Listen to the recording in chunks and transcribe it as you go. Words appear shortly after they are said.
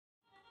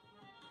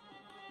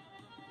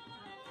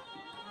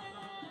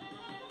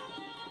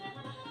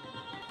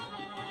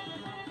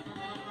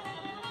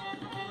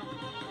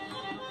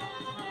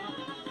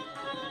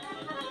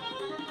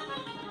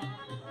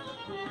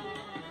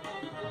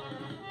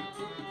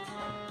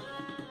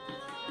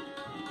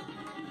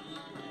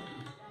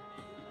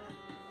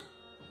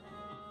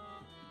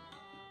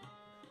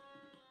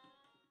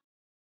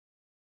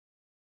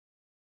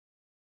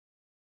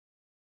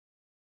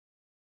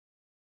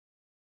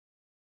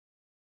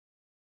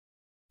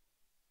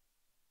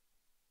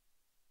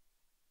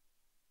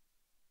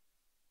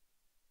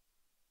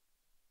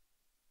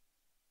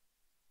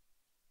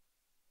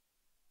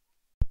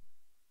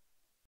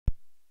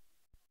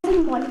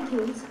chosen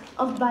molecules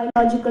of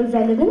biological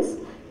relevance,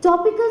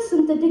 topical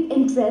synthetic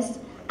interest,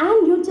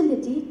 and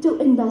utility to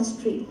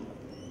industry.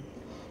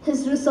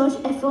 His research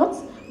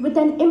efforts, with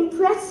an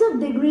impressive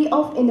degree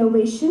of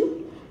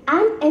innovation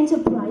and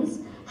enterprise,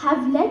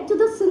 have led to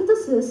the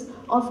synthesis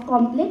of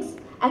complex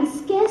and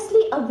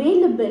scarcely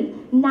available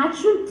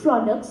natural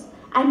products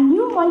and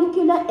new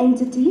molecular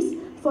entities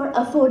for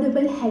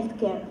affordable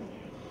healthcare.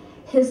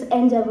 His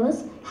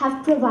endeavors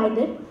have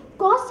provided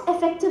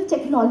cost-effective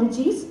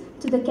technologies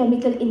to the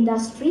chemical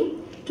industry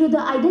through the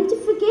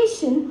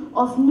identification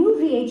of new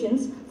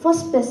reagents for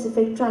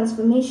specific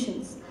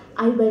transformations.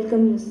 I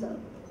welcome you, sir.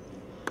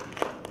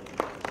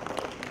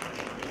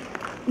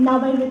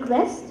 Now I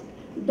request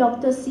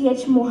Dr.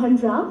 C.H. Mohan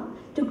Rao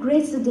to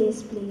grace the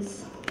dais,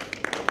 please.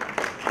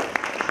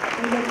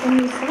 I welcome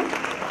you, sir.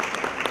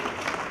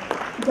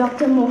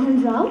 Dr.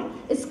 Mohan Rao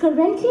is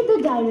currently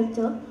the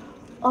director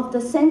of the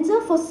Center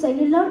for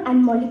Cellular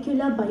and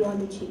Molecular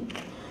Biology.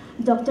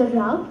 Dr.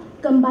 Rao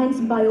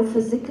combines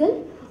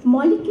biophysical,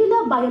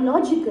 molecular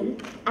biological,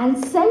 and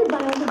cell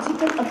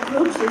biological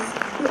approaches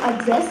to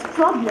address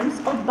problems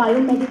of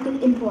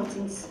biomedical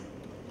importance.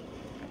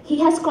 He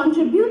has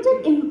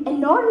contributed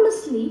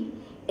enormously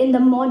in the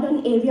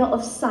modern area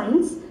of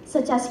science,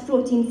 such as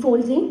protein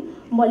folding,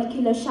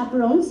 molecular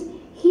chaperones,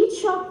 heat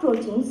shock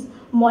proteins,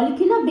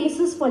 molecular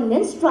basis for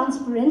lens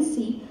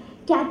transparency,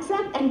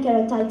 cataract and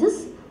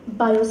keratitis,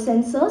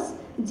 biosensors,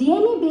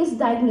 DNA-based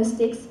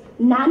diagnostics,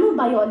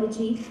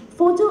 nanobiology,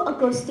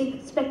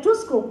 photoacoustic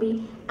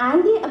spectroscopy,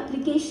 and their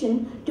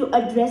application to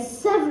address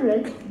several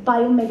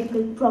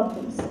biomedical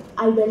problems.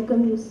 I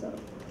welcome you, sir.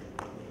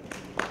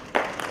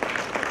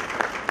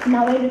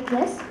 Now I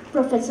request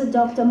Professor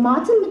Dr.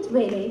 Martin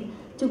Mitwede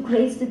to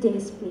grace the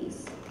dais,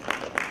 please.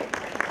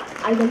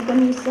 I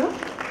welcome you, sir.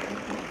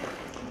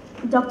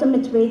 Dr.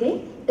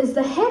 Mitwede is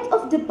the head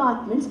of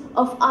Department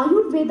of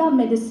Ayurveda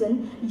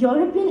Medicine,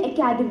 European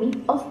Academy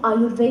of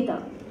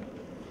Ayurveda.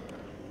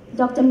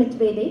 Dr.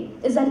 Mitwede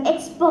is an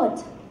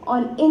expert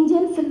on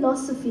Indian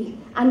philosophy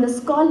and a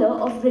scholar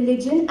of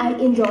religion and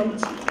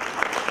Indology.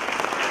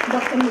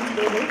 Dr.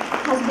 Mitwede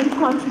has been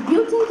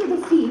contributing to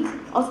the field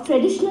of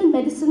traditional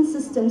medicine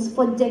systems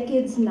for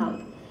decades now.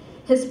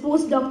 His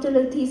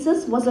postdoctoral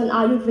thesis was on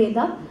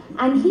Ayurveda,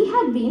 and he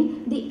had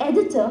been the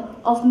editor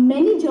of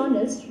many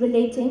journals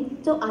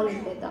relating to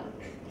Ayurveda.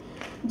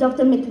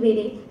 Dr.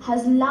 Mitwede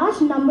has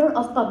large number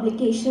of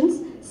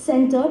publications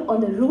centered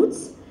on the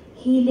roots,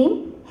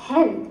 healing,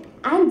 health,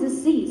 and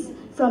disease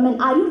from an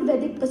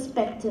Ayurvedic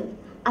perspective.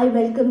 I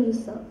welcome you,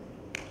 sir.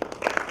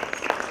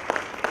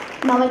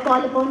 Now I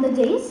call upon the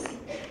dais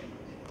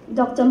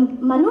Dr.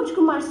 Manoj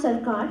Kumar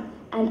Sarkar,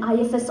 an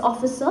IFS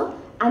officer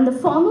and the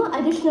former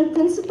Additional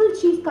Principal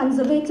Chief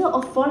Conservator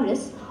of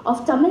Forests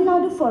of Tamil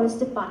Nadu Forest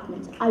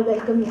Department. I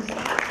welcome you, sir.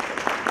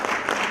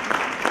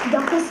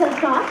 Dr.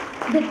 Sarkar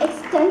did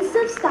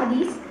extensive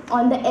studies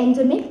on the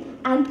endemic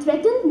and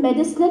threatened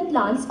medicinal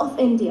plants of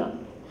India.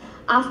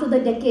 After the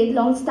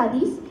decade-long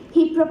studies,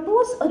 he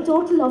proposed a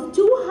total of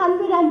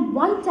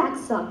 201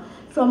 taxa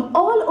from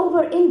all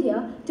over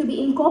India to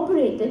be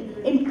incorporated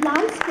in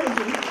plant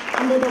schedule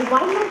under the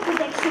Wildlife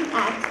Protection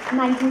Act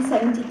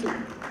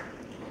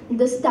 1972.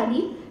 This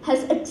study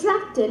has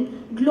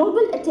attracted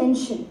global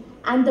attention,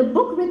 and the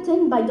book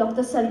written by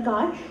Dr.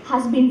 Sarkar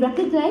has been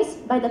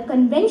recognized by the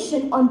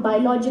Convention on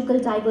Biological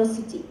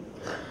Diversity.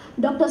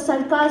 Dr.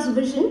 Sarkar's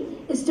vision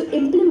is to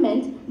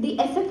implement the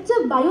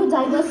effective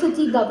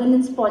biodiversity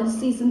governance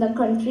policies in the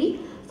country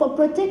for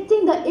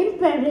protecting the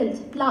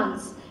imperiled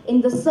plants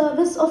in the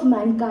service of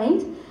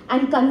mankind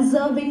and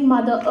conserving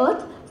Mother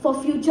Earth for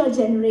future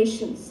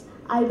generations.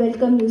 I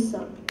welcome you,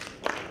 sir.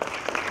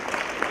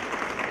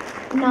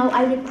 Now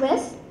I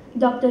request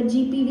Dr.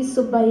 G.P.V.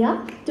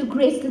 Subbaiah to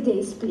grace the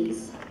dais,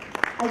 please.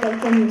 I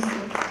welcome you,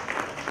 sir.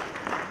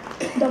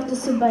 Dr.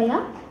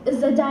 Subbaiah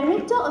is the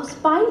Director of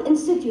Spine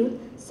Institute,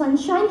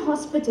 Sunshine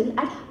Hospital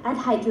at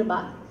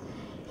Hyderabad.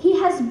 He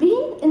has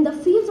been in the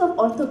field of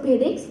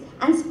orthopedics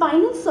and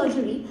spinal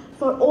surgery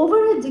for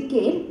over a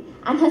decade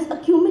and has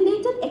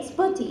accumulated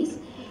expertise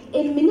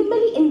in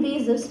minimally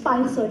invasive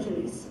spine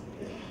surgeries.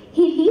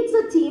 He leads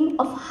a team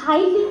of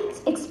highly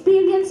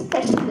experienced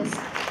specialists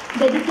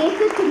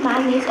dedicated to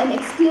manage an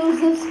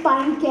exclusive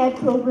spine care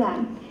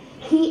program.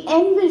 He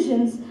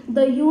envisions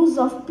the use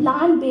of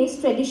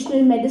plant-based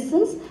traditional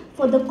medicines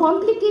for the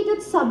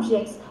complicated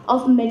subjects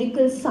of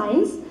medical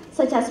science,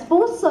 such as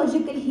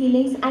post-surgical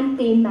healings and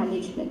pain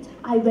management.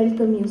 I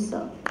welcome you,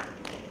 sir.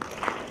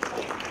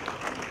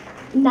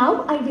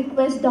 Now I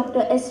request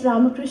Dr. S.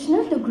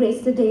 Ramakrishna to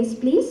grace the dais,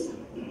 please.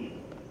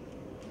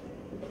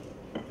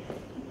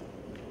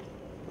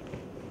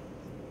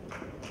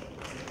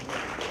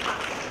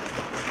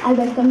 I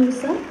welcome you,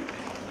 sir.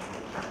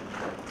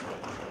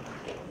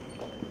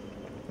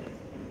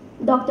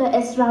 Dr.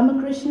 S.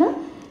 Ramakrishna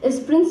is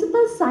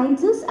Principal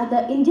Scientist at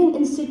the Indian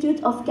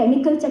Institute of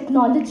Chemical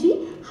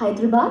Technology,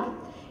 Hyderabad.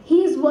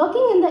 He is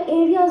working in the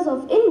areas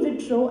of in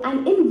vitro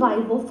and in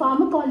vivo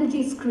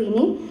pharmacology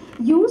screening,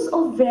 use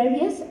of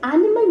various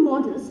animal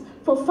models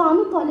for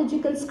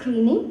pharmacological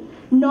screening,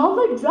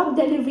 novel drug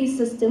delivery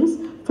systems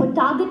for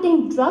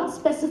targeting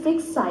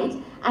drug-specific sites,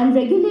 and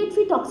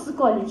regulatory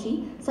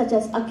toxicology such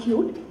as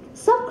acute,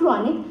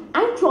 subchronic,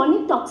 and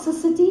chronic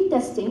toxicity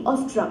testing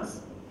of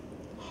drugs.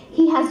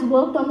 He has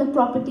worked on the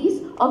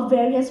properties of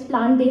various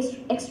plant-based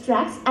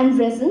extracts and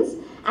resins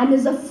and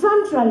is a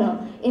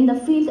front-runner in the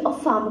field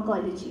of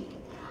pharmacology.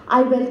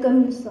 I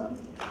welcome you, sir.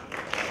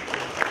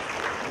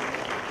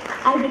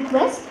 I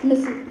request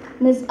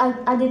Ms.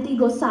 Aditi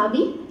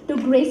Gosavi to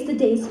grace the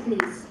dais,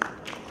 please.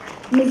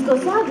 Ms.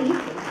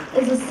 Gosavi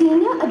is a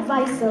Senior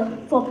Advisor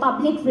for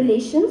Public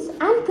Relations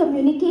and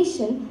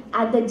Communication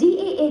at the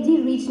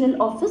DAAD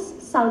Regional Office,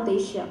 South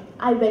Asia.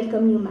 I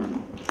welcome you,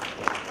 ma'am.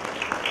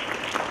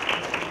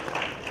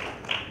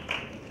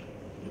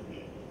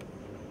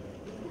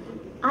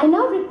 I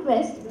now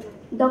request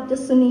Dr.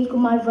 Sunil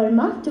Kumar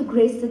Verma to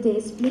grace the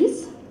dais,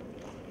 please.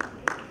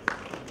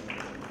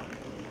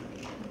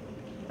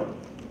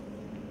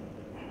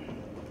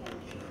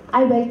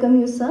 I welcome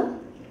you, sir.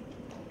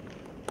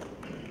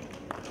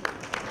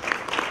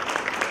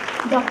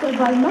 Dr.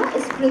 Verma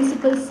is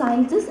Principal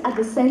Scientist at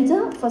the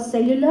Center for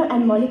Cellular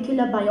and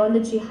Molecular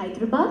Biology,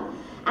 Hyderabad,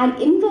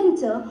 and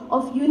inventor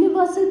of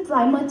universal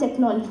primer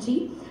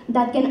technology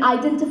that can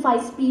identify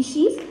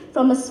species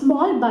from a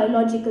small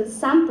biological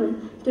sample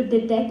to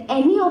detect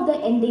any of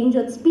the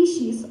endangered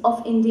species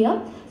of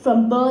India,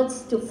 from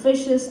birds to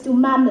fishes to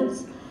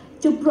mammals,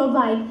 to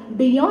provide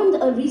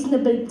beyond a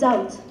reasonable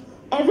doubt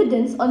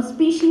evidence on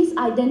species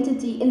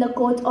identity in the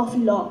court of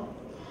law.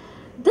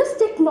 This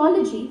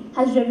technology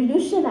has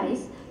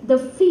revolutionized the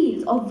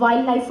field of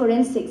wildlife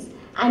forensics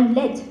and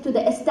led to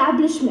the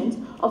establishment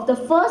of the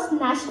first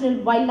national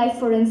wildlife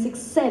forensics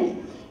cell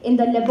in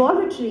the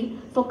Laboratory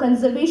for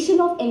Conservation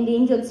of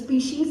Endangered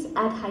Species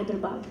at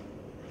Hyderabad.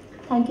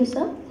 Thank you,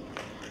 sir.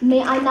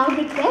 May I now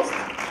request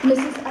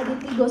Mrs.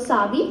 Aditi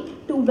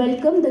Gosavi to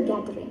welcome the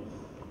gathering.